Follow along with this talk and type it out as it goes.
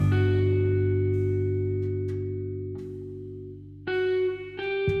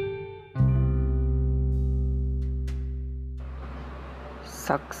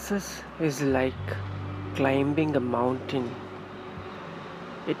Success is like climbing a mountain.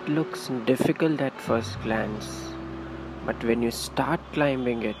 It looks difficult at first glance, but when you start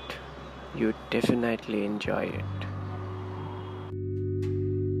climbing it, you definitely enjoy it.